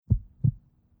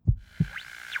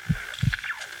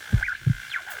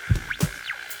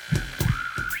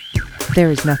There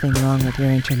is nothing wrong with your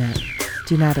internet.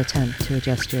 Do not attempt to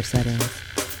adjust your settings.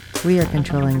 We are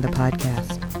controlling the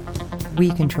podcast.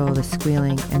 We control the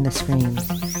squealing and the screams.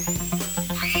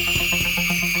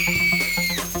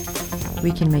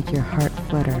 We can make your heart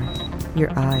flutter,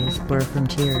 your eyes blur from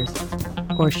tears,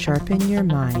 or sharpen your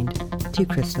mind to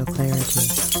crystal clarity.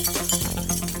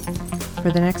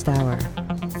 For the next hour,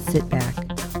 sit back.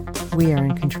 We are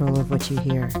in control of what you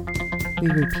hear. We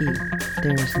repeat,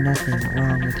 there is nothing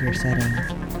wrong with your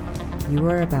settings. You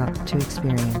are about to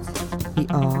experience the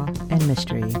awe and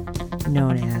mystery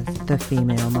known as the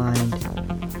female mind.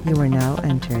 You are now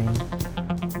entering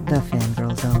the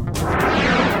Fangirl Zone.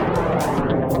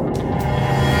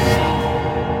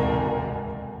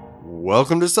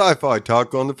 Welcome to Sci-Fi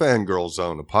Talk on the Fangirl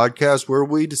Zone, a podcast where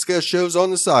we discuss shows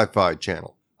on the Sci-Fi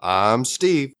Channel. I'm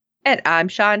Steve. And I'm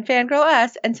Sean Fangirl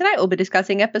S, and tonight we'll be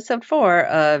discussing episode 4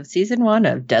 of season 1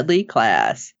 of Deadly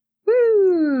Class.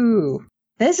 Woo!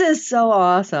 This is so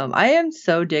awesome. I am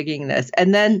so digging this.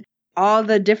 And then all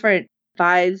the different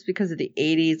vibes because of the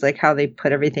 80s, like how they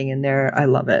put everything in there. I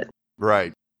love it.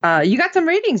 Right. You got some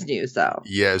ratings news, though.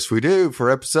 Yes, we do.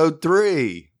 For episode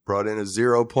 3, brought in a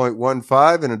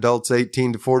 0.15 in adults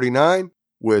 18 to 49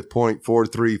 with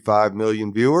 0.435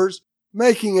 million viewers,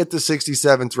 making it the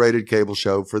 67th rated cable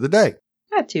show for the day.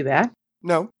 Not too bad.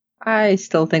 No. I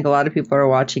still think a lot of people are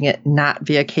watching it not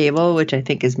via cable, which I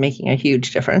think is making a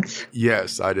huge difference.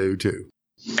 Yes, I do too.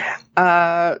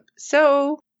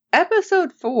 So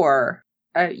episode 4,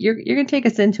 you're going to take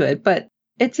us into it, but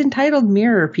it's entitled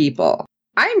Mirror People.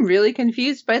 I'm really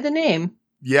confused by the name.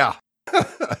 Yeah.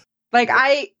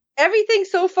 Everything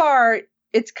so far,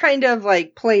 it's kind of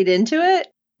like played into it.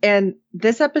 And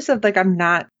this episode, I'm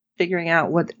not figuring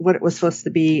out what it was supposed to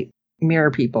be.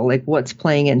 Mirror People, what's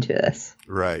playing into this.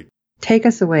 Right. Take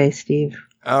us away, Steve.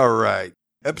 All right.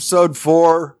 Episode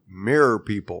 4, Mirror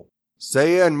People.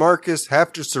 Saya and Marcus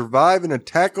have to survive an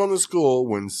attack on the school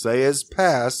when Saya's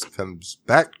past comes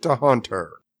back to haunt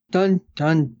her. Dun,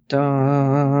 dun,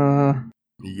 dun.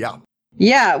 Yeah.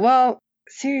 Yeah, well,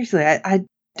 seriously, I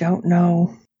don't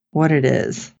know what it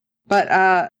is. But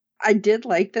I did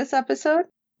like this episode,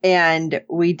 and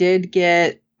we did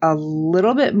get a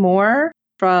little bit more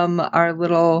from our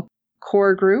little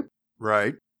core group.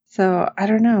 Right. So, I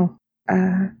don't know.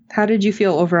 How did you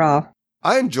feel overall?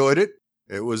 I enjoyed it.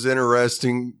 It was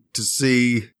interesting to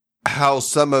see how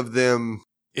some of them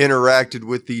interacted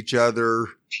with each other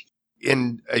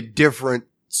in a different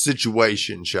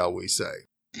situation, shall we say.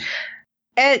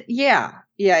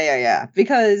 Yeah.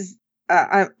 Because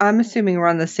I'm assuming we're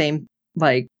on the same,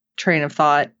 train of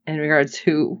thought in regards to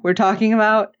who we're talking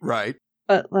about. Right.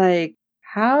 But,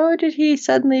 how did he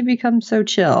suddenly become so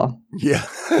chill? Yeah,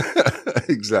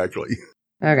 exactly.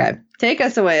 Okay, take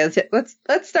us away. Let's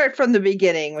start from the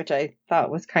beginning, which I thought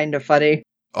was kind of funny.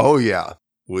 Oh, yeah.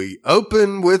 We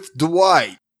open with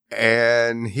Dwight,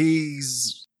 and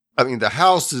the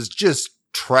house is just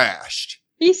trashed.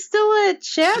 He's still at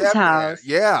Shab's house.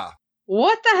 Yeah.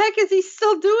 What the heck is he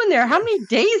still doing there? How many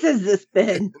days has this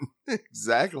been?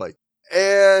 Exactly.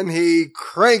 And he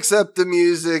cranks up the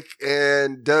music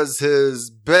and does his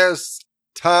best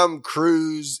Tom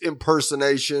Cruise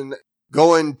impersonation,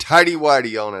 going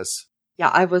tighty-whitey on us. Yeah,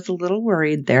 I was a little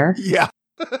worried there. Yeah.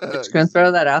 Just going to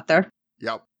throw that out there.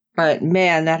 Yep. But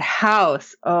man, that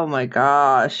house. Oh my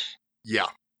gosh. Yeah.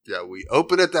 Yeah, we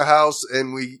open at the house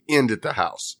and we end at the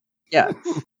house. Yeah.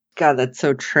 God, that's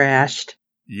so trashed.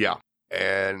 Yeah.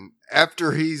 And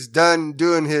after he's done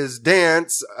doing his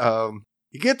dance,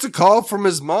 he gets a call from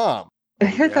his mom.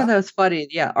 I thought that was funny.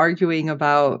 Yeah, arguing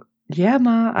about, yeah,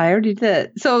 Ma, I already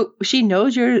did. So she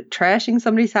knows you're trashing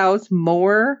somebody's house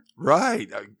more. Right.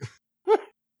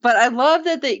 But I love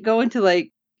that they go into an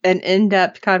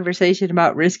in-depth conversation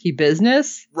about risky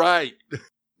business. Right.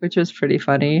 Which was pretty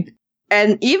funny.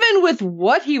 And even with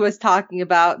what he was talking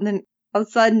about, and then all of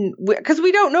a sudden, because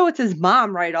we don't know it's his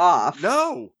mom right off.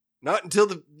 No. Not until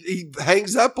he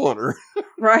hangs up on her.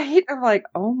 Right? I'm like,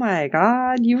 oh my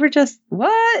God, you were just,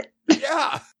 what?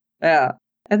 Yeah. Yeah.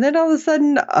 And then all of a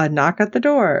sudden, a knock at the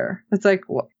door. It's like,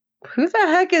 who the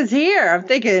heck is here? I'm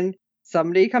thinking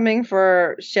somebody coming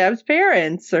for Shab's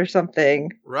parents or something.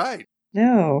 Right.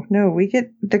 No, we get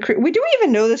we do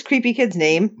even know this creepy kid's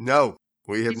name. No,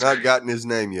 we have not gotten his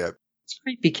name yet. It's a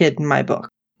creepy kid in my book.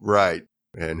 Right.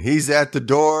 And he's at the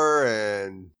door,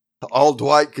 and all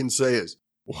Dwight can say is,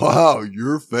 wow,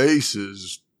 your face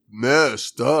is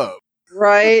messed up.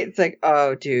 Right? It's like,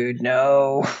 oh, dude,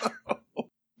 no.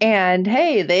 And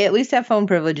hey, they at least have phone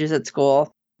privileges at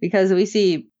school because we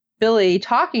see Billy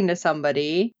talking to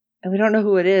somebody and we don't know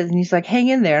who it is. And he's like, hang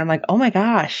in there. I'm like, oh my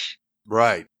gosh.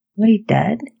 Right. What, he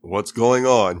dead? What's going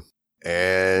on?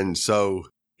 And so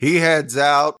he heads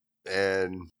out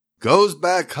and goes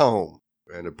back home.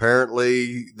 And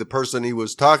apparently the person he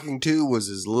was talking to was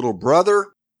his little brother,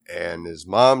 and his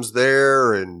mom's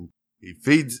there, and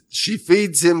she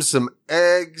feeds him some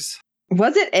eggs.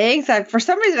 Was it eggs? For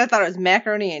some reason, I thought it was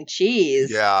macaroni and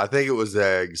cheese. Yeah, I think it was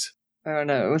eggs. I don't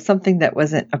know. It was something that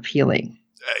wasn't appealing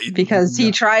because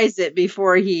he tries it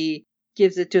before he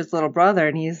gives it to his little brother,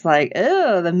 and he's like,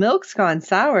 "Oh, the milk's gone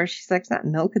sour." She's like, "It's not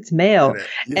milk, it's mayo."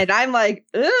 And I'm like,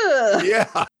 "Ugh." Yeah.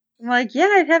 I'm like, "Yeah,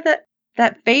 I'd have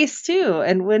that face too."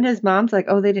 And when his mom's like,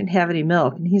 "Oh, they didn't have any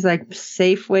milk," and he's like,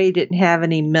 "Safeway didn't have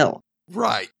any milk."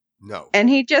 Right. No. And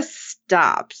he just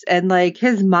stops, and like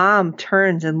his mom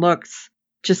turns and looks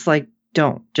just like,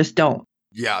 just don't.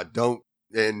 Yeah, don't.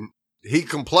 And he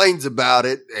complains about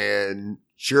it, and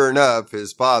sure enough,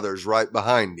 his father's right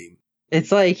behind him.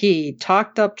 It's like he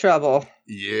talked up trouble.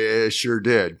 Yeah, sure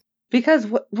did. Because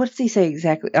what does he say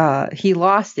exactly? He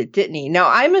lost it, didn't he? Now,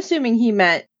 I'm assuming he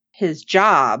meant his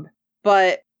job,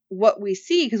 but what we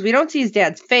see, because we don't see his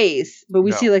dad's face, but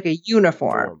we see like a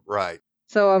uniform. Right.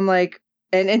 So I'm like,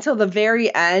 and until the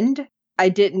very end, I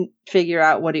didn't figure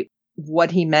out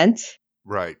what he meant.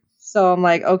 Right. So I'm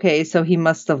like, okay, so he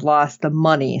must have lost the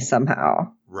money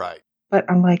somehow. Right.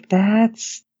 But I'm like,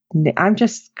 I'm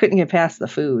just couldn't get past the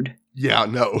food. Yeah,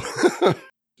 no.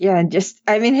 Yeah, and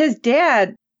his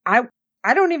dad, I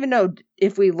don't even know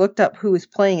if we looked up who was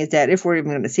playing his dad, if we're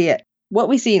even going to see it. What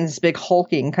we see is this big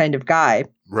hulking kind of guy.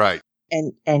 Right.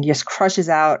 And just crushes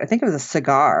out, I think it was a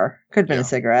cigar, could have been a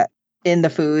cigarette, in the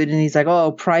food. And he's like,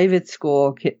 "Oh, private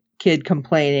school kid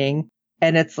complaining."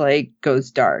 And it's like,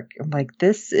 goes dark. I'm like,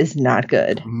 this is not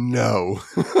good. No.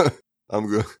 I'm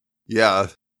good. Yeah.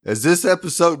 As this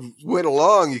episode went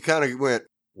along, you kind of went,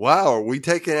 wow, are we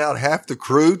taking out half the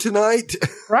crew tonight?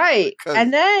 Right.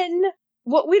 And then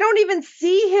we don't even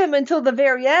see him until the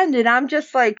very end. And I'm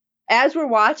just like, as we're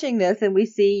watching this and we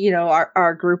see,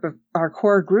 our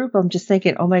core group, I'm just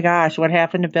thinking, oh my gosh, what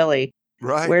happened to Billy?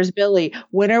 Right. Where's Billy?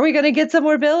 When are we going to get some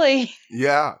more Billy?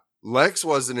 Yeah. Lex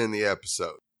wasn't in the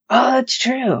episode. Oh, it's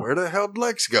true. Where the hell did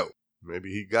Lex go? Maybe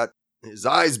he got his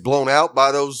eyes blown out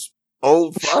by those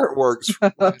old fireworks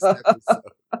from last episode.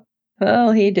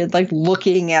 Well, he did, like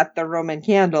looking at the Roman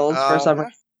candles for some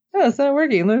reason. Oh, it's not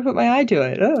working. Let me put my eye to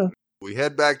it. Oh. We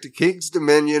head back to King's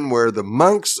Dominion, where the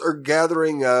monks are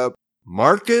gathering up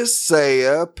Marcus,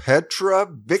 Saya, Petra,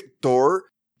 Victor,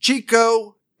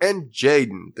 Chico, and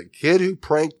Jaden, the kid who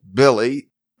pranked Billy,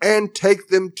 and take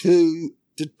them to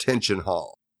detention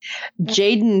hall.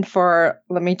 Jaden,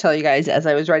 let me tell you guys, as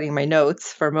I was writing my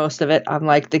notes for most of it, I'm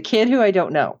like, the kid who I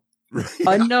don't know.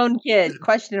 Unknown kid,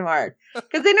 question mark.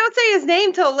 Because they don't say his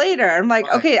name till later. I'm like,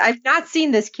 okay, I've not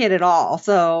seen this kid at all.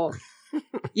 So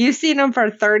you've seen him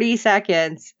for 30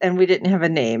 seconds and we didn't have a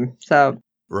name. So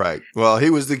right. Well,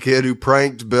 he was the kid who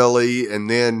pranked Billy and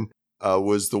then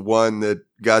was the one that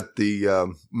got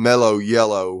the mellow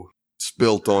yellow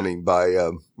spilt on him by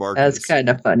Marcus. That's kind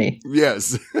of funny.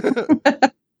 Yes.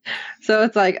 So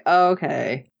it's like,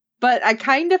 okay. But I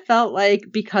kind of felt like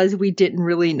because we didn't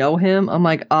really know him, I'm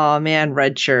like, oh man,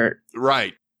 red shirt.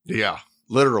 Right. Yeah.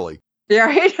 Literally. Yeah,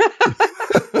 right?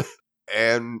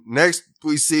 And next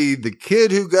we see the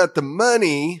kid who got the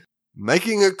money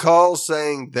making a call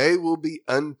saying they will be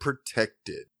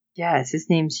unprotected. Yes, his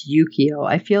name's Yukio.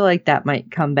 I feel like that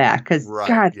might come back because,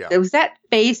 God, was that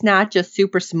face not just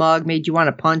super smug, made you want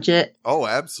to punch it? Oh,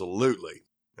 absolutely.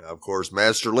 Now, of course,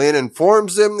 Master Lin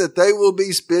informs them that they will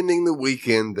be spending the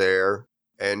weekend there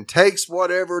and takes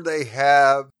whatever they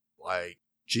have, like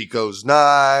Chico's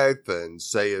knife and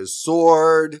Saya's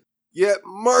sword. Yet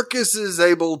Marcus is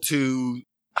able to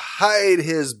hide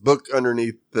his book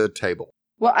underneath the table.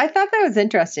 Well, I thought that was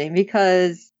interesting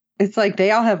because it's like they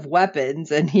all have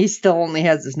weapons and he still only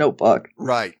has his notebook.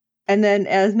 Right. And then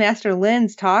as Master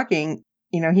Lin's talking,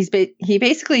 he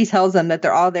basically tells them that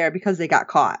they're all there because they got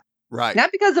caught. Right.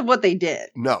 Not because of what they did.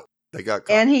 No, they got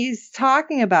caught. And he's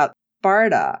talking about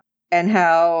Sparta and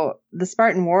how the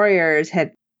Spartan warriors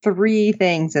had 3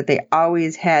 things that they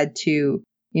always had to,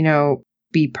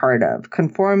 be part of: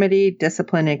 conformity,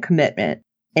 discipline, and commitment.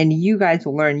 And you guys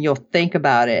will learn, you'll think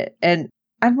about it. And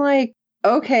I'm like,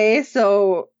 okay,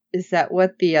 so is that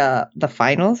what the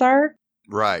finals are?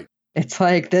 Right. It's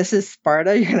like, this is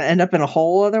Sparta. You're going to end up in a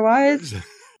hole otherwise.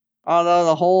 Although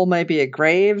the hole might be a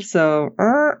grave, so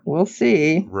we'll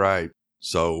see. Right.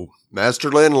 So Master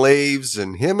Lin leaves,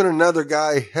 and him and another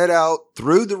guy head out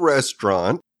through the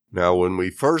restaurant. Now, when we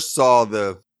first saw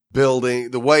the building,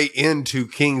 the way into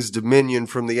King's Dominion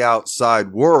from the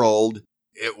outside world,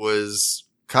 it was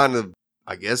kind of,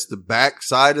 I guess, the back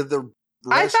side of the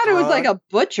restaurant. I thought it was like a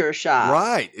butcher shop.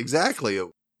 Right. Exactly.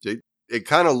 it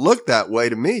kind of looked that way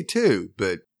to me too,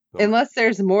 but. Unless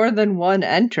there's more than one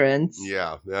entrance.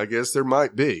 Yeah, I guess there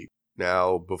might be.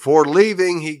 Now, before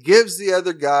leaving, he gives the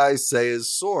other guy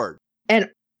Seiya's sword. And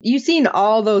you've seen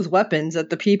all those weapons that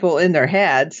the people in there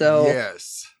had, so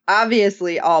yes,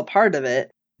 obviously all part of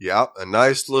it. Yeah, a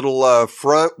nice little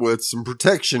front with some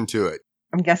protection to it.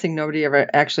 I'm guessing nobody ever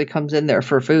actually comes in there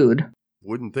for food.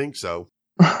 Wouldn't think so.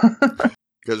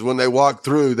 Because when they walked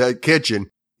through that kitchen,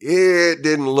 it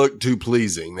didn't look too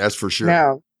pleasing, that's for sure.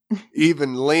 No.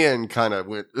 Even Lynn kind of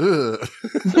went, ugh.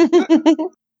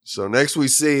 So next we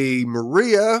see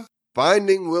Maria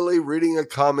finding Willie reading a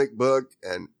comic book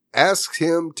and asks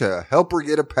him to help her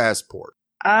get a passport.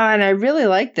 And I really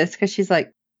like this because she's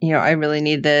like, I really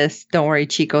need this. Don't worry,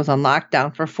 Chico's on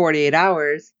lockdown for 48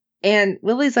 hours. And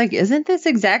Willie's like, isn't this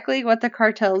exactly what the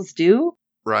cartels do?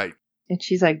 Right. And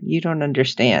she's like, you don't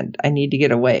understand. I need to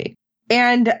get away.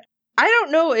 And I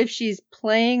don't know if she's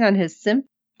playing on his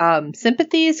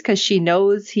sympathies because she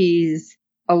knows he's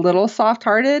a little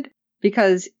soft-hearted,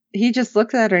 because he just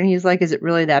looks at her and he's like, is it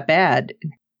really that bad?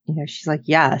 She's like,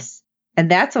 yes. And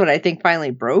that's what I think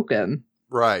finally broke him.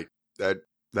 Right.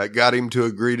 That got him to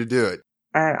agree to do it.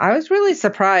 I was really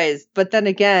surprised. But then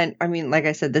again, I mean, like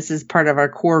I said, this is part of our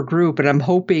core group, and I'm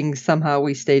hoping somehow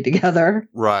we stay together.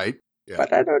 Right. Yeah.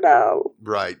 But I don't know.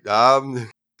 Right.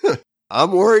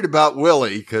 I'm worried about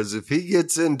Willie, because if he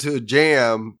gets into a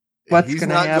jam, he's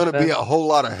not going to be a whole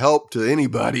lot of help to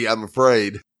anybody, I'm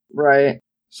afraid. Right.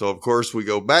 So, of course, we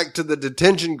go back to the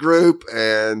detention group,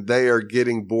 and they are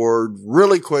getting bored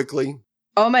really quickly.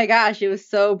 Oh, my gosh. It was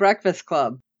so Breakfast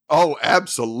Club. Oh,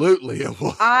 absolutely it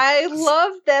was. I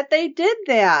love that they did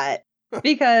that.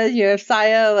 Because you have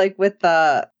Saya, like, with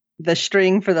the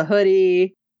string for the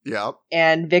hoodie. Yep.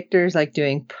 And Victor's, like,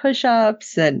 doing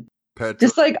push-ups and Petra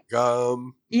just, like,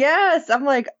 gum. Yes. I'm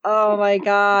like, oh, my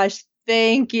gosh.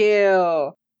 Thank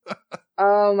you.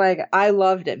 Oh my God. I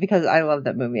loved it because I love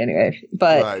that movie anyway.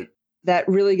 But that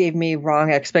really gave me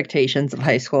wrong expectations of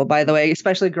high school, by the way,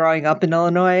 especially growing up in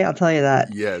Illinois. I'll tell you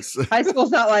that. Yes. High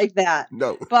school's not like that.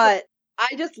 No. But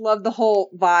I just love the whole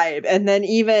vibe. And then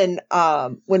even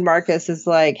when Marcus is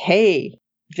like, hey,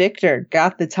 Victor,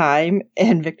 got the time?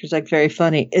 And Victor's like, very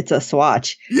funny. It's a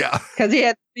swatch. Yeah. Because he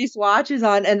had 3 swatches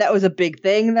on, and that was a big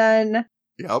thing then.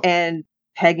 Yep. And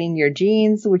pegging your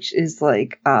jeans, which is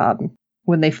like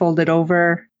when they fold it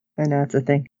over. I know it's a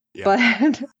thing. Yeah.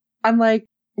 But I'm like,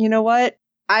 you know what?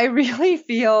 I really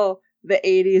feel the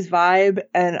 80s vibe,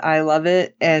 and I love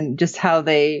it. And just how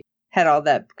they had all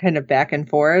that kind of back and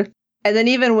forth. And then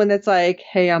even when it's like,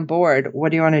 hey, I'm bored. What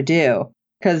do you want to do?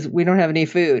 Because we don't have any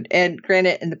food. And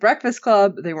granted, in the Breakfast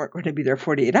Club, they weren't going to be there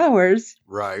 48 hours.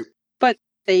 Right. But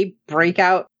they break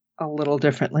out a little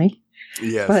differently.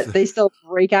 Yes. But they still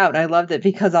break out. And I loved it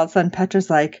because all of a sudden Petra's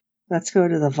like, let's go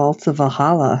to the vaults of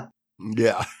Valhalla.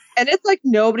 Yeah. And it's like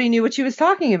nobody knew what she was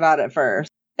talking about at first.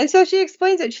 And so she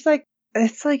explains it. She's like,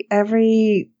 it's like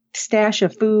every stash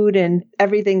of food and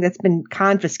everything that's been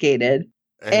confiscated.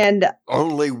 And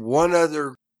only one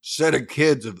other set of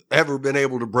kids have ever been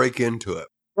able to break into it.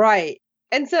 Right.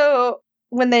 And so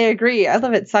when they agree, I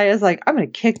love it. Saya's like, I'm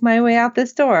going to kick my way out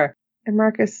this door. And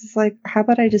Marcus is like, how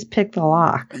about I just pick the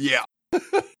lock? Yeah.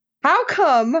 How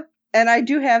come, and I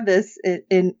do have this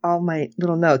in all my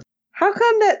little notes, how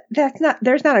come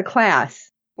there's not a class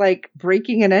like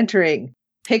breaking and entering,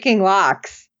 picking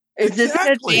locks? Is this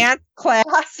an advanced class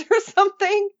or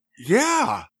something?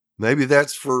 Yeah. Maybe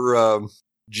that's for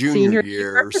junior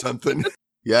year or something.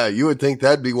 Yeah, you would think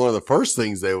that'd be one of the first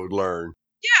things they would learn.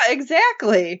 Yeah,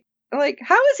 exactly. Like,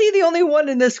 how is he the only one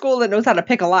in this school that knows how to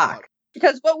pick a lock?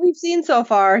 Because what we've seen so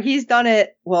far, he's done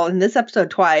it, well, in this episode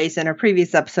twice and a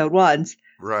previous episode once.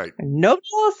 Right. Nobody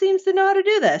else seems to know how to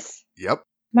do this. Yep.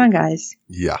 Come on, guys.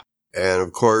 Yeah. And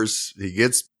of course, he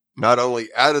gets not only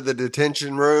out of the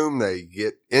detention room, they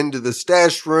get into the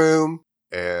stash room,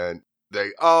 and they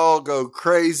all go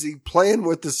crazy playing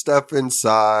with the stuff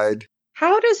inside.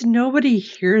 How does nobody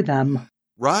hear them?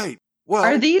 Right. Well,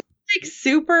 are these like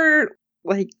super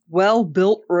like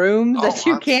well-built rooms that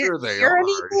you can't hear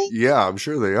anything? Yeah, I'm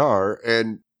sure they are.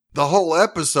 And the whole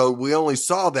episode, we only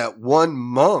saw that one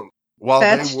monk while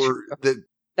That's they were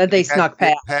that they snuck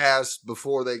past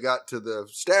before they got to the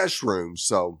stash room.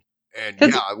 So, and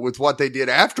yeah, with what they did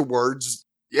afterwards,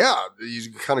 yeah,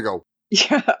 you kind of go,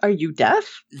 yeah, are you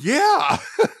deaf? Yeah.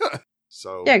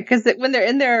 So yeah, because when they're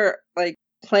in there like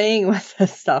playing with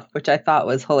this stuff, which I thought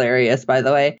was hilarious, by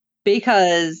the way,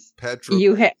 because Petra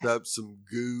picked up some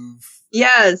goof.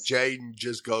 Yes. Jaden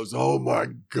just goes, oh my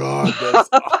God, that's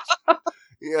awesome.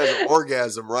 He has an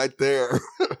orgasm right there.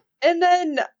 And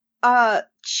then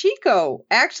Chico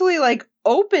actually like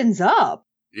opens up.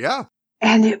 Yeah.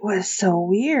 And it was so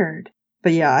weird.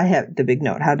 But yeah, I have the big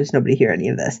note. How does nobody hear any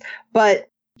of this? But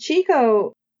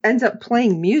Chico ends up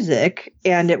playing music,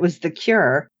 and it was The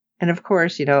Cure. And of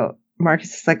course,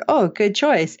 Marcus is like, oh, good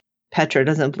choice. Petra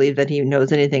doesn't believe that he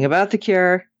knows anything about The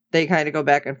Cure. They kind of go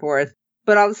back and forth.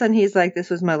 But all of a sudden, he's like, this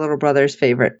was my little brother's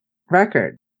favorite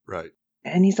record. Right.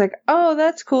 And he's like, oh,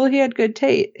 that's cool. He had good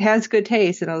taste, has good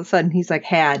taste. And all of a sudden, he's like,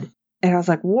 had. And I was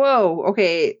like, whoa,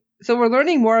 okay. So we're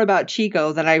learning more about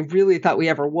Chico than I really thought we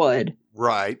ever would.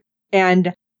 Right.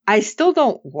 And I still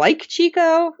don't like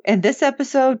Chico. And this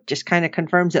episode just kind of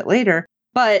confirms it later.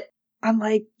 But I'm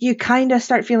like, you kind of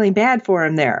start feeling bad for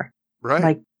him there. Right. I'm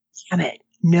like, damn it.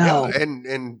 No. Yeah,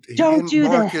 and he Don't and do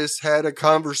Marcus had a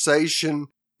conversation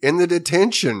in the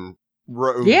detention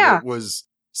room that was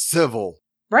civil.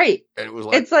 Right. And it was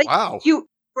like, it's like, wow. You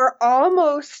were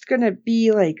almost going to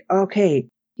be like, okay,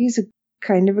 he's a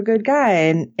kind of a good guy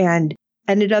and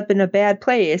ended up in a bad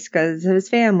place because of his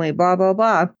family, blah, blah,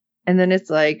 blah. And then it's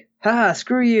like, haha,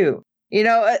 screw you.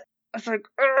 It's like,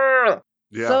 ugh.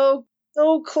 Yeah.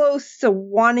 So close to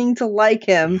wanting to like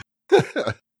him.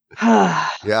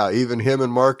 Yeah, even him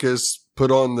and Marcus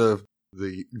put on the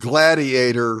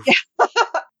gladiator.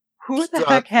 Who the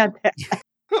heck had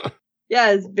that?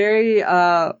 Yeah, it's very,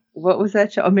 what was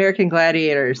that show? American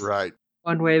Gladiators. Right.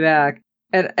 One way back.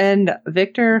 And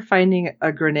Victor finding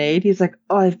a grenade, he's like,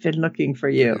 oh, I've been looking for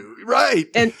you. Right.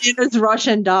 And in his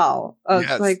Russian doll. Yes.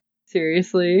 It's like,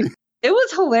 seriously? It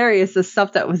was hilarious, the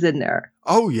stuff that was in there.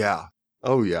 Oh, yeah.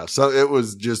 So it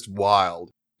was just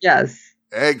wild. Yes.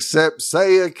 Except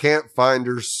Saya can't find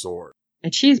her sword.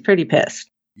 And she's pretty pissed.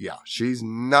 Yeah, she's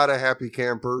not a happy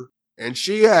camper. And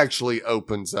she actually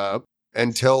opens up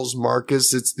and tells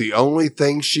Marcus it's the only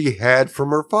thing she had from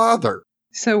her father.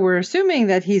 So we're assuming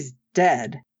that he's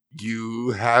dead.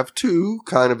 You have to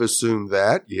kind of assume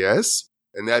that, yes.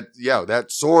 And that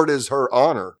sword is her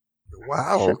honor.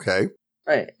 Wow, Sure. Okay.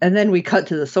 Right. And then we cut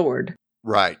to the sword.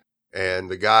 Right. And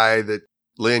the guy that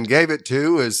Lynn gave it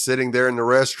to is sitting there in the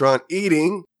restaurant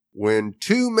eating when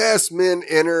two masked men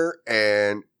enter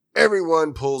and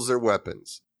everyone pulls their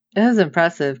weapons. It was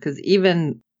impressive because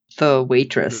even the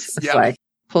waitress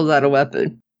pulls out a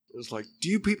weapon. It was like, do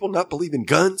you people not believe in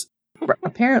guns?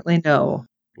 Apparently, no.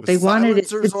 With They wanted it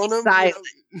to silencers be on them?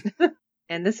 silent.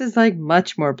 And this is like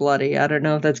much more bloody. I don't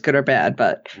know if that's good or bad,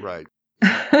 but. Right.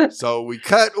 So we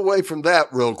cut away from that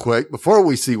real quick before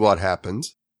we see what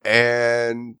happens.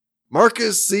 And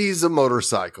Marcus sees a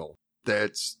motorcycle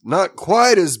that's not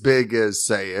quite as big as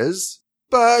Saya's,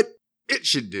 but it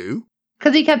should do.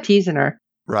 Because he kept teasing her.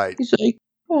 Right. He's like,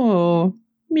 oh,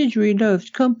 misery loves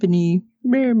company.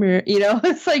 Meh, meh.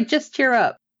 It's like, just cheer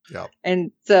up. Yeah.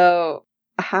 And so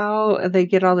how they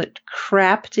get all that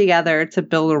crap together to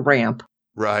build a ramp.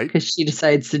 Right. Because she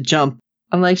decides to jump.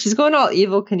 I'm like, she's going all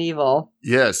Evil Knievel.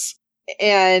 Yes.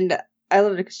 And I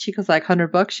love it because Chico's like,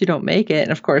 $100, you don't make it.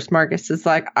 And of course, Marcus is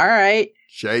like, all right.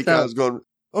 Shake. I was going,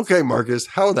 okay, Marcus,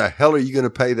 how the hell are you going to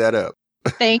pay that up?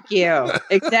 Thank you.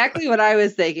 Exactly what I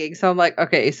was thinking. So I'm like,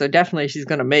 okay, so definitely she's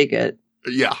going to make it.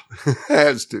 Yeah,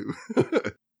 has to.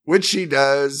 Which she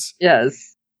does.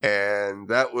 Yes. And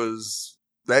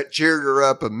that cheered her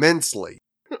up immensely.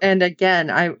 And again,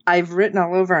 I've written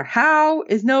all over, how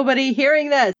is nobody hearing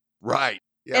this? Right.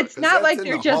 Yeah, it's not like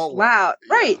they're just hallway. loud.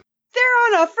 Yeah. Right.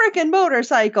 They're on a freaking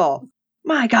motorcycle.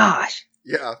 My gosh.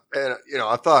 Yeah. And,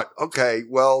 I thought, okay,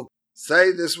 well,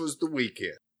 say this was the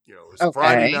weekend. It's Okay.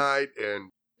 Friday night and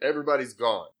everybody's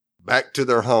gone back to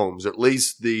their homes. At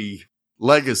least the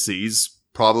legacies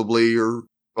probably are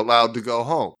allowed to go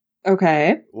home.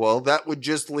 Okay. Well, that would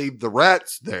just leave the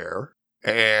rats there.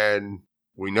 And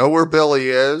we know where Billy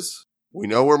is. We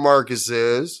know where Marcus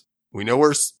is. We know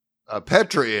where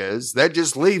Petra is. That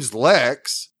just leaves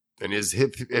Lex. And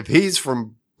if he's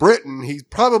from Britain, he's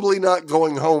probably not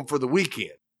going home for the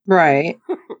weekend. Right.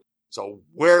 So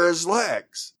where is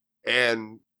Lex?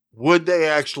 And would they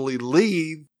actually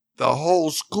leave the whole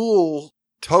school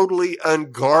totally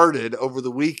unguarded over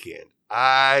the weekend?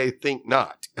 I think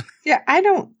not. Yeah, I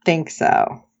don't think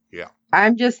so. Yeah.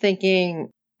 I'm just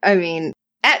thinking,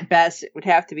 at best, it would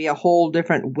have to be a whole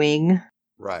different wing.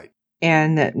 Right.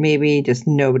 And that maybe just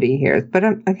nobody hears. But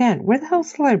again, where the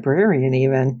hell's the librarian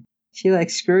even? She like,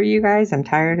 screw you guys, I'm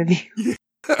tired of you.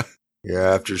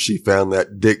 Yeah, after she found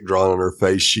that dick drawn on her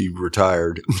face, she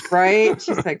retired. Right?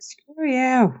 She's like, screw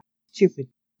you, stupid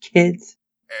kids.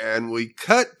 And we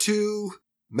cut to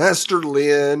Master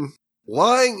Lin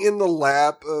lying in the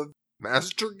lap of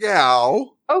Master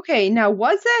Gao. Okay, now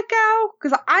was that Gao?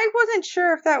 Because I wasn't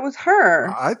sure if that was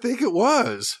her. I think it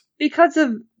was. Because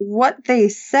of what they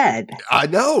said. I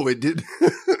know, it did.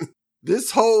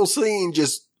 This whole scene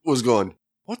just was going,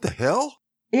 what the hell?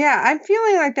 Yeah, I'm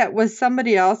feeling like that was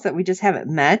somebody else that we just haven't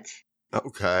met.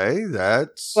 Okay,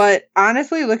 that's... But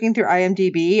honestly, looking through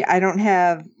IMDb, I don't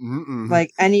have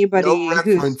like anybody no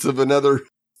reference of another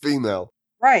female.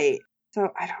 Right. So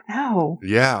I don't know.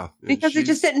 Yeah. Because it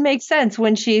just didn't make sense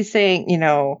when she's saying,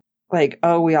 like,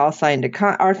 oh, we all signed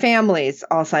our families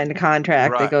all signed a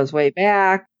contract that goes way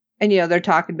back. And, they're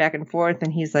talking back and forth.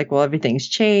 And he's like, well, everything's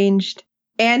changed.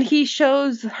 And he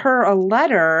shows her a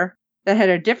letter that had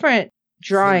a different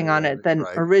drawing on it than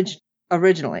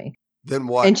originally. Then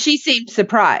what? And she seemed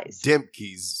surprised.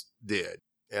 Dimke's did.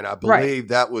 And I believe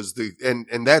that was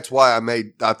and that's why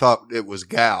I thought it was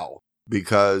Gal,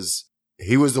 because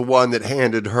he was the one that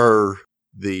handed her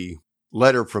the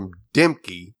letter from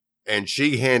Dimke, and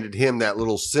she handed him that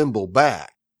little symbol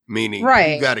back, meaning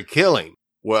you got to kill him.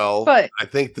 Well, I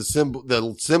think the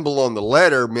symbol on the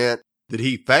letter meant that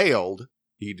he failed.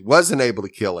 He wasn't able to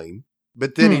kill him.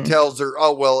 But then he tells her,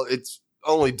 oh, well, it's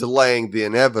only delaying the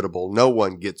inevitable. No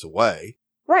one gets away.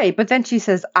 Right. But then she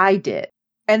says, I did.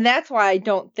 And that's why I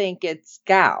don't think it's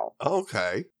Gal.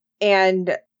 Okay.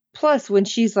 And plus, when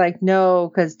she's like,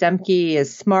 no, because Demke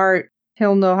is smart,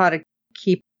 he'll know how to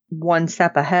keep one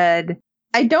step ahead.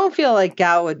 I don't feel like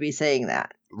Gal would be saying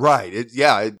that. Right.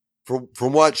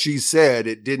 From what she said,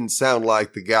 it didn't sound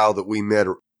like the Gal that we met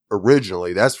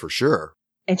originally. That's for sure.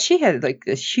 And she had like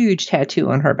this huge tattoo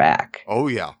on her back. Oh,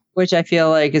 yeah. Which I feel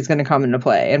like is going to come into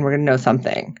play, and we're going to know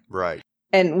something. Right.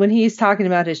 And when he's talking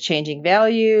about his changing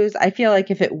values, I feel like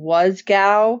if it was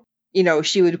Gal,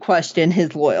 she would question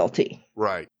his loyalty.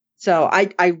 Right. So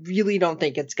I really don't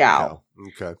think it's Gal.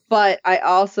 Okay. But I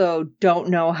also don't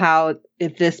know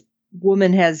if this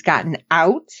woman has gotten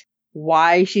out,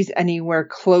 why she's anywhere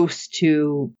close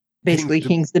to basically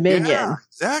King's Dominion. Yeah,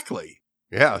 exactly.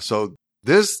 Yeah, so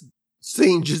this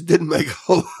scene just didn't make a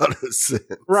whole lot of sense.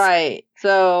 Right.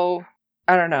 So,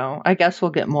 I don't know. I guess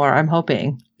we'll get more. I'm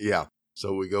hoping. Yeah.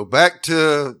 So we go back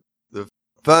to the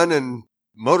fun and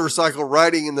motorcycle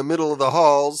riding in the middle of the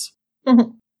halls.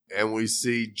 And we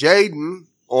see Jaden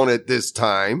on it this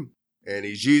time. And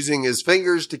he's using his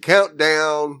fingers to count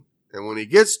down. And when he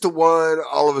gets to 1,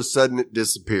 all of a sudden it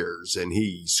disappears. And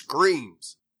he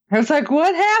screams. I was like,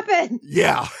 what happened?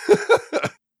 Yeah.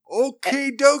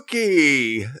 Okie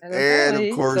dokie. And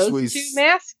of course those two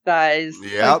masked guys.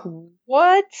 Yep. Like,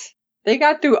 what? They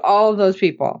got through all of those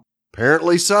people.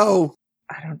 Apparently so.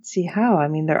 I don't see how. I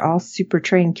mean, they're all super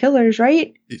trained killers,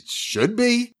 right? It should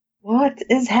be. What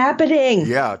is happening?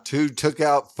 Yeah, 2 took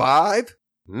out 5.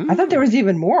 I thought there was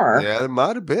even more. Yeah, it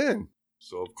might have been.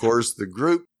 So, of course, the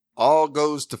group all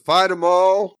goes to fight them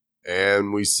all.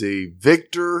 And we see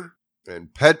Victor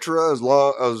and Petra as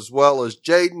well as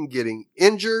Jaden getting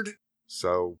injured.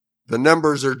 So the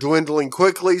numbers are dwindling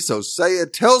quickly. So Saya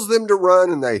tells them to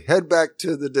run and they head back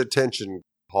to the detention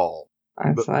hall.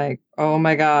 I was like, oh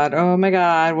my God,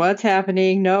 what's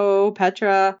happening? No,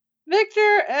 Petra.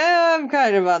 Victor, I'm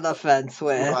kind of on the fence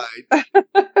with.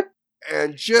 Right.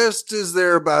 And just as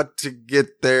they're about to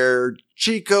get there,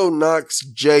 Chico knocks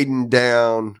Jaden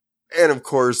down. And of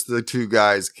course, the 2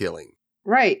 guys kill him.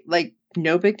 Right. Like,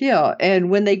 no big deal.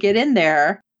 And when they get in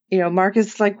there, Marcus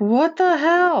is like, what the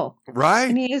hell? Right.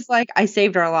 And he's like, I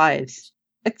saved our lives.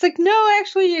 It's like, no,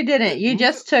 actually you didn't. You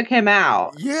just took him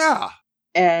out. Yeah.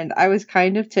 And I was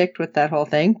kind of ticked with that whole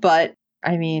thing. But,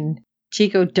 I mean,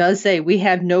 Chico does say, we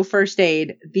have no first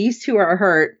aid. These 2 are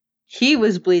hurt. He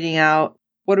was bleeding out.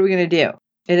 What are we going to do?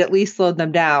 It at least slowed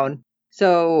them down.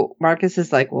 So Marcus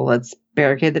is like, well, let's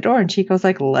barricade the door. And Chico's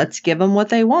like, let's give them what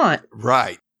they want.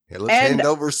 Right. And let's hand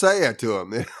over Saya to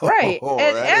him. Right.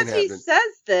 And as he says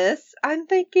this, I'm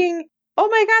thinking, oh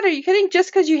my God, are you kidding?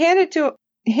 Just because you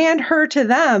hand her to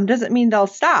them doesn't mean they'll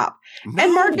stop. No.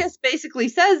 And Marcus basically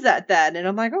says that then. And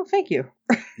I'm like, oh, thank you.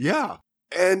 Yeah.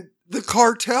 And the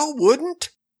cartel wouldn't?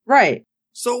 Right.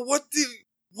 So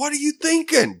what are you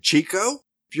thinking, Chico?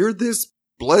 If you're this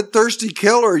bloodthirsty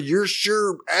killer, you're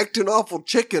sure acting awful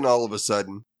chicken all of a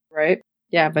sudden. Right.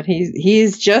 Yeah, but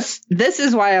he's just, this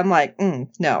is why I'm like,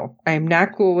 no, I'm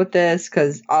not cool with this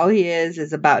because all he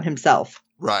is about himself.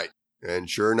 Right. And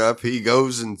sure enough, he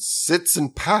goes and sits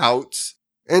and pouts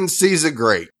and sees a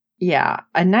grate. Yeah,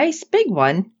 a nice big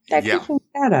one that he can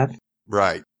get out of.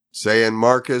 Right. Saya and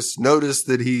Marcus notice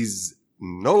that he's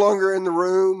no longer in the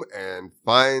room and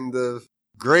find the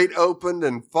grate opened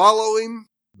and follow him.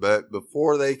 But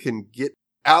before they can get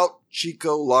out,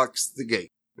 Chico locks the gate.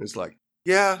 It's like,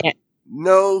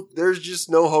 no, there's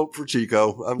just no hope for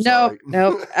Chico. I'm sorry.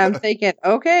 No, I'm thinking,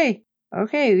 okay,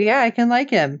 yeah, I can like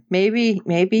him. Maybe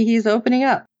he's opening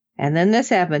up. And then this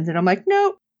happens, and I'm like,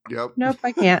 nope,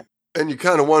 I can't. And you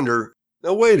kind of wonder,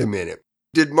 now wait a minute.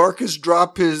 Did Marcus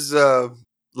drop his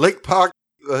lick pocket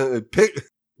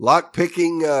lock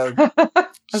picking. I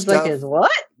was like, is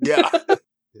what? Yeah.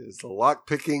 Is the lock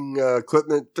picking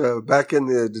equipment back in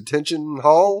the detention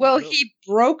hall? Well, he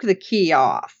broke the key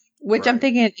off, which I'm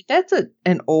thinking that's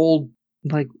an old,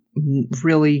 like,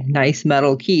 really nice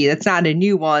metal key. That's not a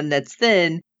new one that's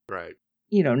thin. Right.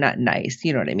 You know, not nice.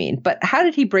 You know what I mean? But how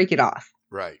did he break it off?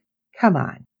 Right. Come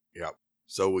on. Yep.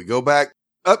 So we go back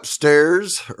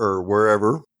upstairs or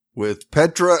wherever with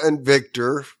Petra and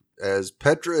Victor as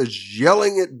Petra is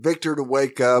yelling at Victor to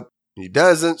wake up. He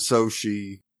doesn't, so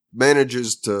she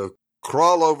manages to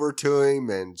crawl over to him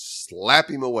and slap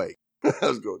him awake. I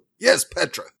was going, yes,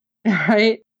 Petra.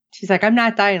 Right? She's like, I'm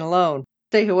not dying alone.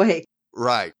 Stay awake.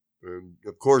 Right. And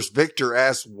of course, Victor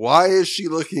asks, why is she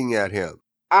looking at him?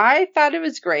 I thought it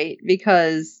was great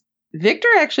because Victor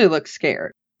actually looks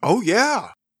scared. Oh, yeah.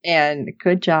 And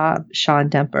good job, Sean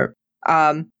Demper.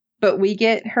 But we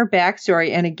get her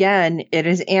backstory, and again, it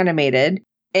is animated.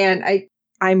 And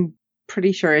I'm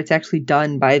pretty sure it's actually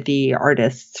done by the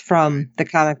artists from the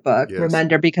comic book, yes.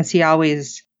 Remender, because he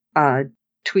always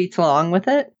tweets along with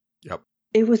it. Yep.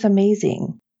 It was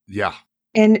amazing. Yeah.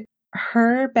 And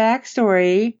her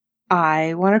backstory,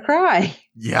 I want to cry.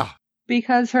 Yeah.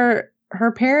 Because her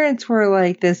parents were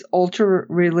like this ultra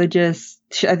religious,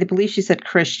 I believe she said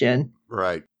Christian.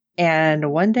 Right.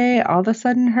 And one day, all of a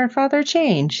sudden, her father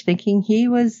changed, thinking he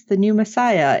was the new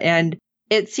Messiah. And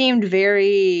it seemed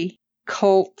very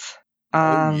cult.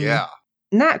 Yeah.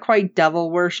 Not quite devil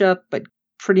worship, but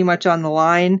pretty much on the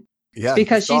line. Yeah.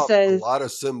 Because she says a lot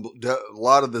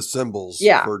of the symbols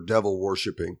for devil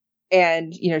worshiping.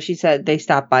 And, you know, she said they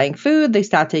stopped buying food. They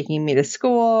stopped taking me to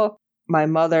school. My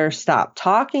mother stopped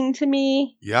talking to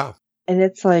me. Yeah. And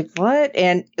it's like, what?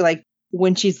 And like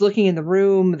when she's looking in the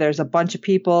room, there's a bunch of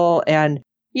people and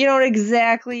you don't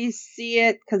exactly see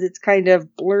it because it's kind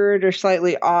of blurred or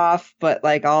slightly off, but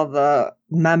like all the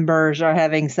members are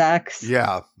having sex.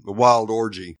 Yeah. The wild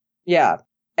orgy. Yeah.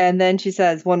 And then she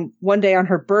says one day on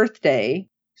her birthday,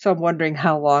 so I'm wondering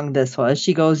how long this was,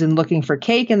 she goes in looking for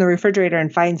cake in the refrigerator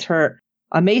and finds her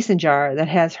a mason jar that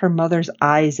has her mother's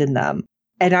eyes in them.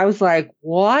 And I was like,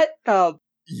 what the?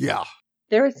 Yeah.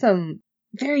 There were some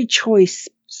very choice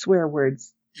swear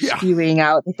words spewing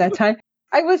out at that time.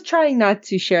 I was trying not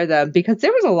to share them because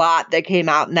there was a lot that came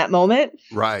out in that moment.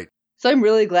 Right. So I'm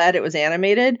really glad it was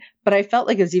animated, but I felt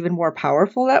like it was even more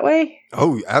powerful that way.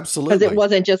 Oh, absolutely. Because it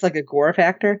wasn't just like a gore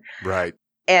factor. Right.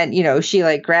 And, you know, she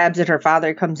like grabs it. Her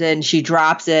father comes in, she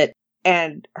drops it,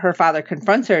 and her father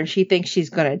confronts her and she thinks she's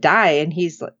going to die. And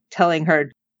he's telling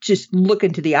her, just look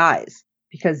into the eyes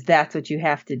because that's what you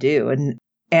have to do.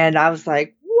 And I was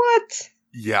like, what?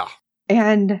 Yeah.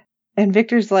 And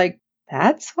Victor's like,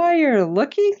 that's why you're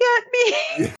looking at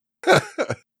me?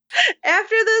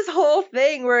 After this whole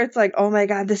thing where it's like, oh my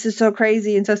God, this is so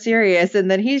crazy and so serious. And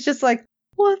then he's just like,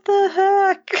 what the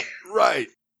heck? Right.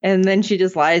 And then she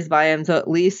just lies by him. So at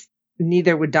least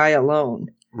neither would die alone.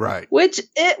 Right. Which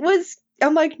it was,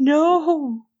 I'm like,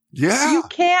 no. Yeah. You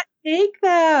can't take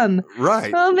them.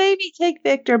 Right. Well, maybe take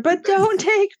Victor, but don't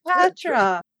take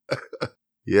Petra.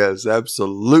 Yes,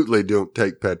 absolutely don't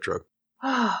take Petra.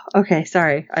 Okay,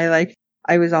 sorry.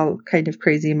 I was all kind of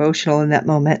crazy emotional in that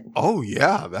moment. Oh,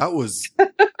 yeah. That was,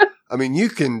 I mean, you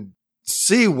can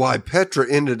see why Petra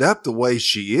ended up the way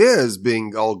she is,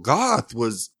 being all goth,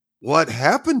 was what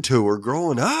happened to her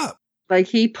growing up. Like,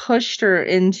 he pushed her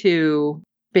into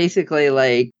basically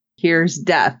like, here's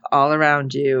death all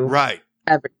around you. Right.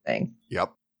 Everything.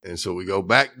 Yep. And so we go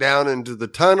back down into the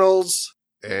tunnels,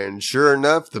 and sure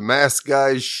enough, the masked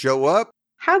guys show up.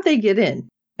 How'd they get in?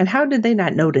 And how did they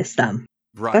not notice them?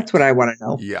 Right. That's what I want to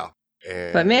know. Yeah.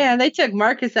 But man, they took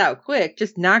Marcus out quick.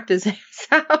 Just knocked his ass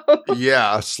out.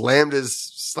 Yeah. Slammed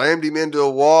him into a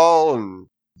wall and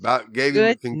about gave him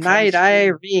a concussion. Good night,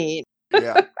 Irene.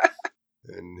 Yeah.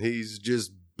 And he's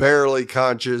just barely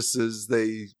conscious as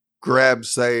they grab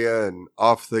Saya and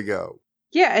off they go.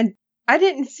 Yeah. And I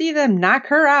didn't see them knock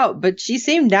her out, but she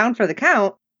seemed down for the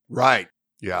count. Right.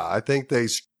 Yeah. I think they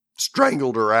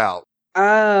strangled her out.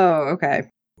 Oh, okay.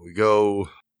 We go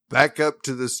back up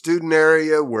to the student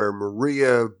area where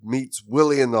Maria meets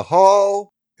Willie in the hall,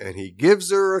 and he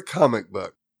gives her a comic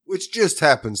book, which just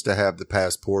happens to have the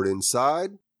passport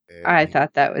inside. I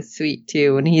thought that was sweet,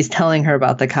 too, when he's telling her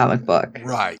about the comic book.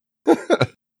 Right.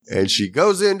 And she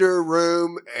goes into her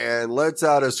room and lets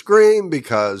out a scream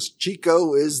because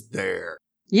Chico is there.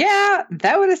 Yeah,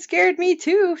 that would have scared me,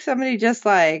 too. Somebody just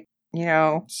like, you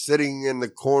know, sitting in the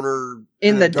corner.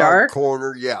 In the dark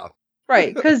corner, yeah.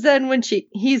 Right, because then when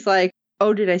he's like,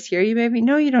 oh, did I scare you, baby?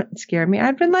 No, you don't scare me.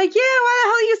 I've been like, yeah, why the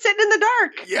hell are you sitting in the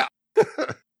dark? Yeah.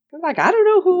 I'm like, I don't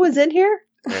know who was in here.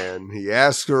 And he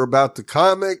asks her about the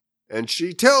comic, and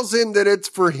she tells him that it's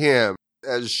for him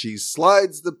as she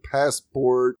slides the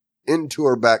passport into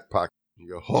her back pocket. You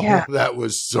go, oh, Yeah. that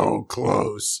was so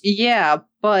close. Yeah,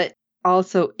 but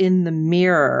also in the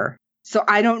mirror. So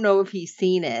I don't know if he's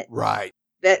seen it. Right.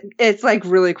 That it's like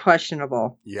really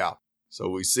questionable. Yeah. So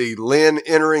we see Lynn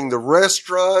entering the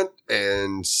restaurant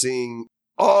and seeing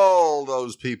all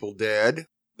those people dead.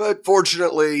 But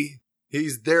fortunately,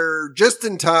 he's there just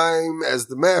in time as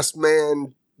the masked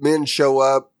men show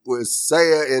up with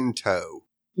Saya in tow.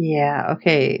 Yeah,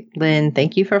 okay. Lynn,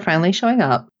 thank you for finally showing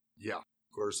up. Yeah.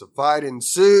 Of course, a fight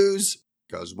ensues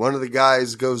because one of the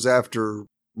guys goes after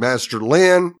Master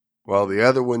Lynn while the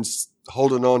other one's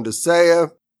holding on to Saya.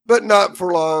 But not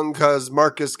for long because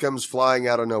Marcus comes flying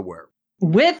out of nowhere.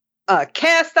 With a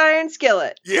cast iron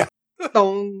skillet. Yeah.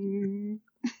 Dong.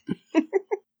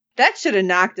 That should have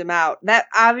knocked him out. That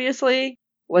obviously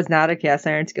was not a cast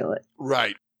iron skillet.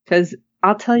 Right. Because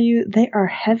I'll tell you, they are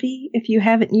heavy if you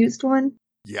haven't used one.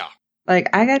 Yeah.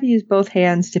 Like, I got to use both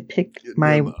hands to pick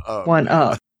my one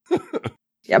up.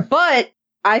 Yeah, but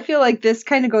I feel like this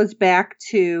kind of goes back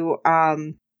to,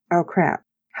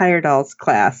 Heyerdahl's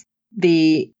class.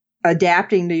 The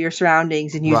adapting to your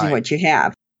surroundings and using what you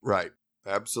have. Right.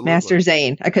 Absolutely. Master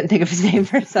Zane. I couldn't think of his name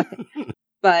for a second.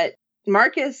 But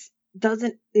Marcus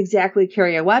doesn't exactly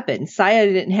carry a weapon. Saya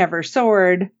didn't have her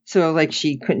sword, so like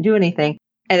she couldn't do anything.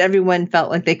 And everyone felt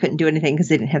like they couldn't do anything because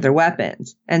they didn't have their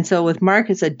weapons. And so with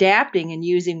Marcus adapting and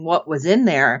using what was in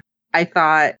there, I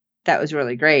thought that was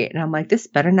really great. And I'm like, this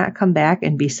better not come back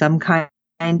and be some kind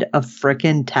of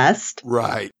frickin' test.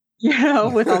 Right. You know,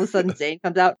 with all of a sudden Zane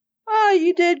comes out, oh,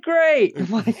 you did great.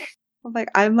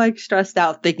 I'm like stressed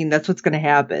out thinking that's what's going to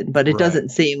happen, but it doesn't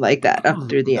seem like that up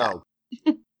through the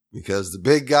end. Because the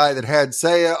big guy that had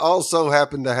Saya also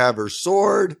happened to have her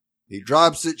sword. He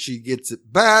drops it. She gets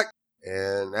it back.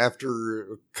 And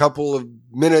after a couple of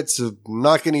minutes of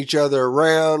knocking each other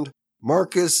around,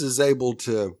 Marcus is able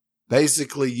to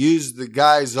basically use the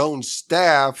guy's own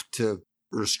staff to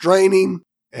restrain him.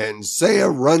 And Saya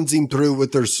runs him through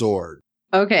with her sword.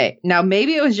 Okay, now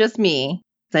maybe it was just me,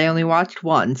 because I only watched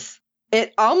once.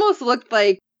 It almost looked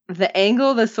like the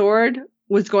angle of the sword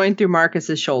was going through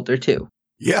Marcus's shoulder, too.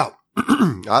 Yeah,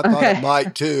 I thought it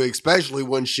might, too, especially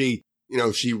when she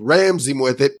rams him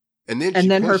with it, and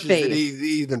then her pushes face. it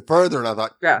even further, and I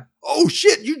thought, yeah, oh,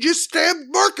 shit, you just stabbed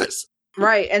Marcus.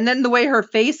 Right, and then the way her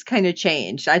face kind of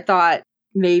changed, I thought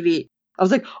maybe, I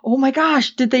was like, oh my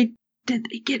gosh, did they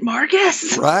get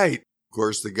Marcus? Right. Of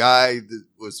course, the guy that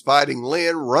was fighting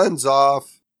Lynn runs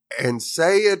off, and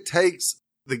Saya takes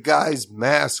the guy's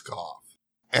mask off.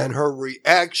 And her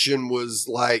reaction was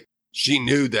like she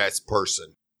knew that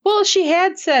person. Well, she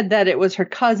had said that it was her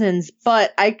cousin's,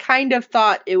 but I kind of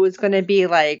thought it was going to be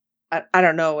like, I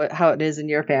don't know how it is in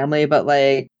your family, but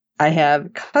like I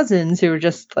have cousins who are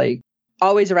just like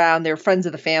always around. They're friends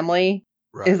of the family.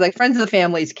 Right. It's like friends of the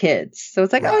family's kids. So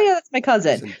it's like, oh yeah, that's my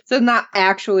cousin. So not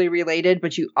actually related,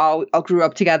 but you all grew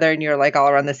up together and you're like all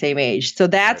around the same age. So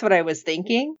that's what I was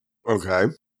thinking. Okay.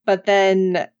 But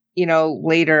then,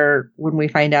 later when we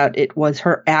find out it was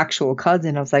her actual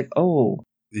cousin, I was like, oh.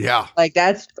 Yeah. Like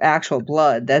that's actual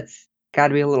blood. That's got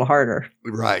to be a little harder.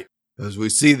 Right. As we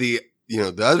see the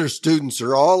other students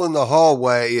are all in the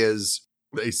hallway as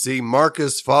they see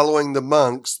Marcus following the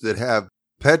monks that have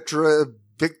Petra,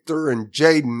 Victor, and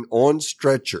Jaden on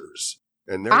stretchers.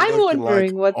 And I'm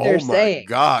wondering what they're saying.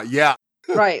 Oh my God. Yeah.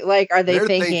 Right. Like, are they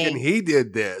thinking he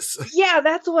did this? Yeah,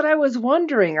 that's what I was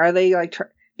wondering. Are they like,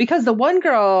 because the one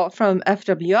girl from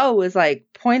FWO was like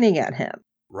pointing at him.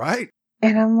 Right.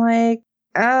 And I'm like,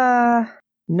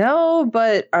 no,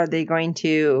 but are they going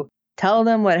to tell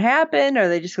them what happened? Or are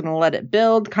they just going to let it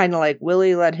build? Kind of like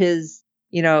Willie let his,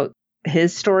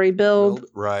 his story build.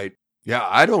 Right. Yeah.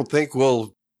 I don't think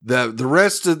the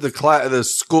rest of the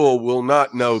school will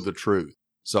not know the truth.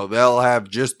 So they'll have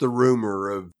just the rumor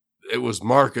of it was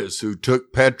Marcus who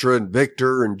took Petra and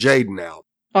Victor and Jaden out.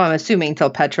 Well, I'm assuming till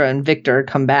Petra and Victor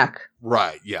come back.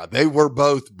 Right. Yeah. They were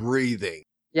both breathing.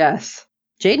 Yes.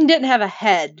 Jaden didn't have a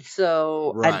head,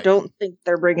 so I don't think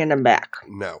they're bringing him back.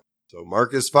 No. So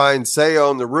Marcus finds Saya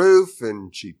on the roof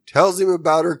and she tells him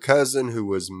about her cousin who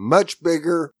was much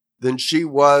bigger than she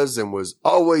was and was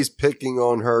always picking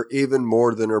on her even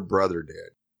more than her brother did.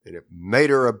 And it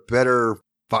made her a better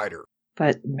fighter.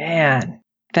 But man,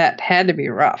 that had to be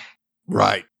rough.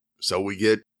 Right. So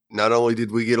not only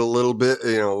did we get a little bit,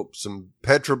 some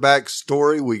Petra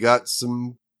backstory, we got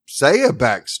some Saya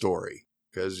backstory.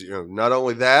 Because, not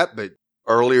only that, but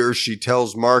earlier she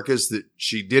tells Marcus that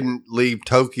she didn't leave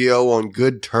Tokyo on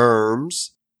good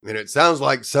terms. And it sounds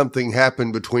like something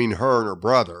happened between her and her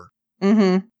brother.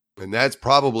 Mm-hmm. And that's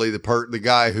probably the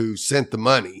guy who sent the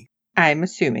money. I'm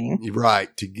assuming.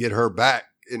 Right, to get her back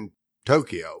in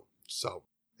Tokyo. So,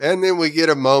 and then we get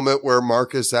a moment where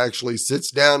Marcus actually sits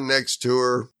down next to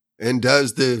her and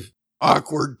does the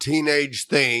awkward teenage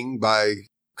thing by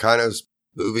kind of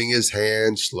moving his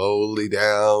hand slowly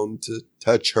down to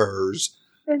touch hers.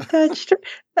 And touched her,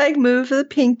 like move the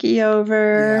pinky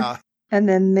over. Yeah. And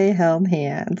then they held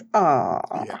hands.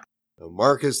 Aww. Yeah.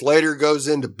 Marcus later goes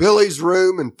into Billy's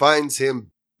room and finds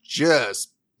him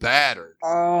just battered.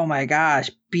 Oh my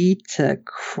gosh, beat to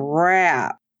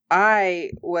crap.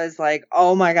 I was like,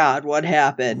 oh my God, what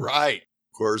happened? Right.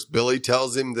 Of course, Billy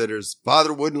tells him that his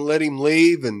father wouldn't let him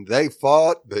leave and they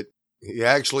fought, but he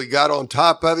actually got on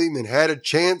top of him and had a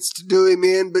chance to do him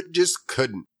in, but just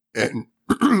couldn't. And,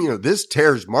 this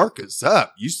tears Marcus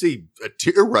up. You see a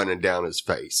tear running down his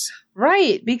face.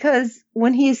 Right, because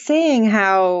when he's saying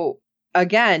how,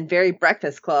 again, very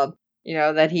Breakfast Club,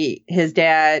 that his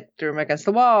dad threw him against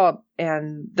the wall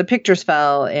and the pictures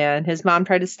fell and his mom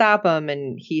tried to stop him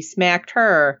and he smacked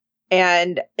her.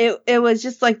 And it was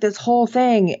just like this whole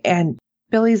thing. And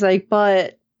Billy's like,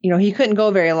 but, he couldn't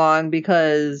go very long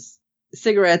because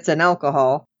cigarettes and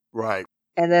alcohol. Right.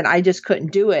 And then I just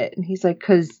couldn't do it. And he's like,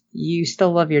 because you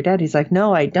still love your dad. He's like,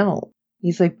 no, I don't.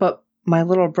 He's like, but my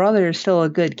little brother is still a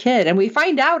good kid. And we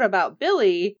find out about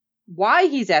Billy, why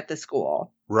he's at the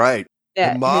school. Right.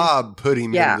 The mob put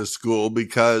him in the school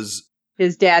because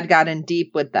his dad got in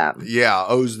deep with them. Yeah,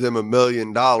 owes them $1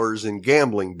 million in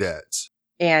gambling debts.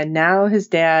 And now his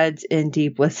dad's in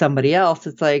deep with somebody else.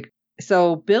 It's like,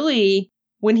 so Billy,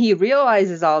 when he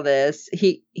realizes all this,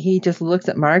 he just looks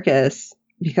at Marcus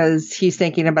because he's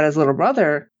thinking about his little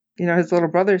brother. His little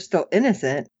brother's still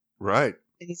innocent. Right.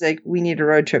 And he's like, we need a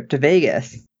road trip to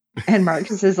Vegas. And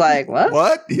Marcus is like, what?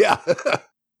 What? Yeah.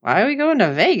 Why are we going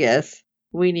to Vegas?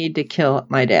 We need to kill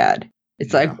my dad.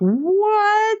 It's like,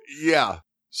 what? Yeah.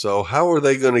 So how are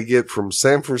they going to get from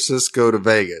San Francisco to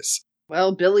Vegas?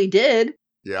 Well, Billy did.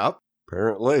 Yep.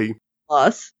 Apparently.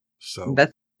 Bus. So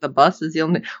that's the bus is the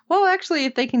only. Well, actually,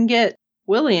 if they can get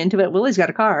Willie into it, Willie's got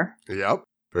a car. Yep.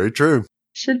 Very true.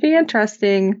 Should be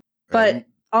interesting. But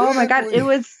oh my God, it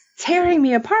was tearing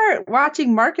me apart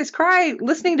watching Marcus cry,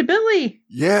 listening to Billy.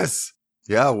 Yes.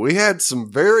 Yeah, we had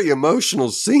some very emotional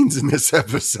scenes in this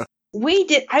episode. We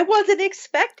did. I wasn't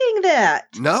expecting that.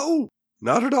 No,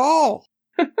 not at all.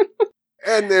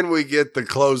 And then we get the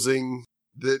closing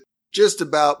that just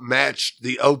about matched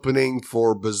the opening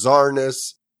for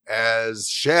bizarreness as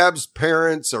Shab's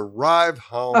parents arrive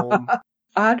home.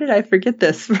 How did I forget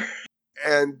this?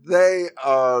 And they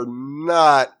are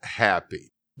not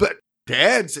happy. But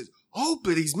Dad says, oh,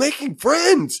 but he's making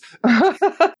friends. Mom's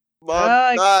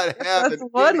not having that's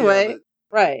one way.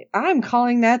 Right. I'm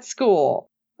calling that school.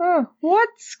 Oh, what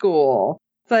school?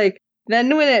 It's like,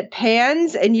 then when it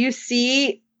pans and you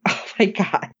see, oh my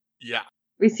God. Yeah.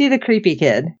 We see the creepy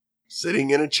kid.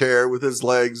 Sitting in a chair with his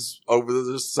legs over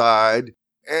the side.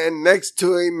 And next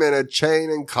to him in a chain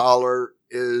and collar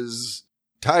is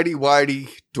Tidy Whitey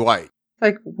Dwight.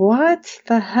 Like, what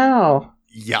the hell?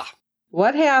 Yeah.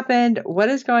 What happened? What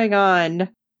is going on?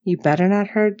 You better not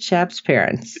hurt Shab's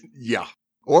parents. Yeah.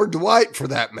 Or Dwight, for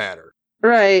that matter.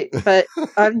 Right. But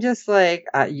I'm just like,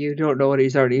 you don't know what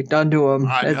he's already done to him.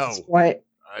 I know. What?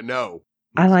 I know.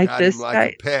 I like got this him like guy.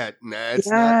 a pet, and that's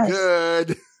not good.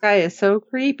 This guy is so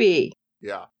creepy.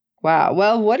 Yeah. Wow.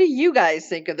 Well, what do you guys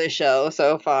think of the show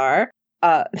so far?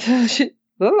 I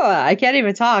can't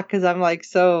even talk because I'm like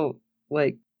so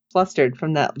flustered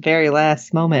from that very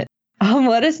last moment.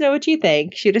 Let us know what you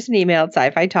think. Shoot us an email at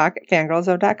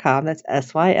sci-fi-talk@fangirlzone.com. That's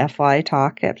SYFY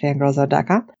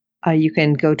talk@fangirlzone.com. You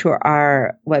can go to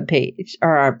our webpage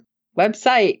or our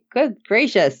website. Good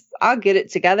gracious. I'll get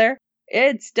it together.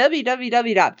 It's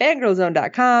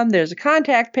www.fangirlzone.com. There's a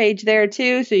contact page there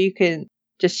too. So you can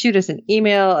just shoot us an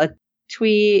email, a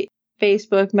tweet,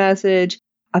 Facebook message.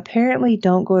 Apparently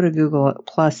don't go to Google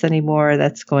Plus anymore.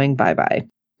 That's going bye-bye.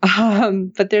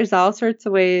 But there's all sorts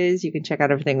of ways you can check out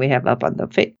everything we have up on the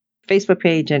Facebook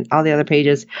page and all the other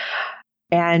pages.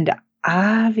 And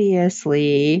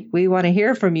obviously, we want to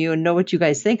hear from you and know what you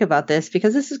guys think about this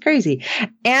because this is crazy.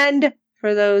 And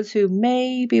for those who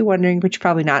may be wondering, but you're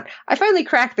probably not, I finally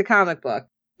cracked the comic book.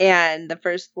 And the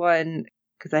first one,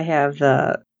 because I have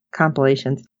the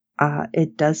compilations,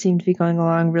 it does seem to be going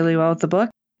along really well with the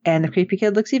book. And the creepy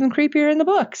kid looks even creepier in the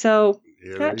book. So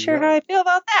not sure how I feel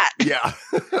about that. Yeah.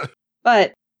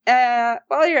 But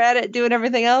while you're at it doing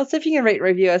everything else, if you can rate and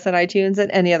review us on iTunes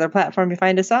and any other platform you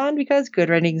find us on, because good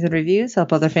ratings and reviews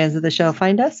help other fans of the show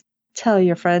find us. Tell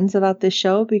your friends about this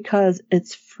show because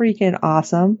it's freaking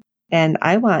awesome. And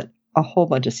I want a whole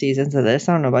bunch of seasons of this.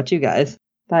 I don't know about you guys,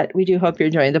 but we do hope you're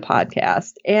enjoying the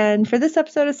podcast. And for this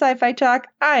episode of Sci-Fi Talk,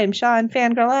 I am Sean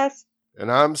Fangirl S.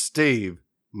 And I'm Steve.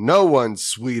 No one's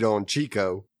sweet on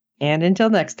Chico. And until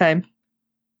next time.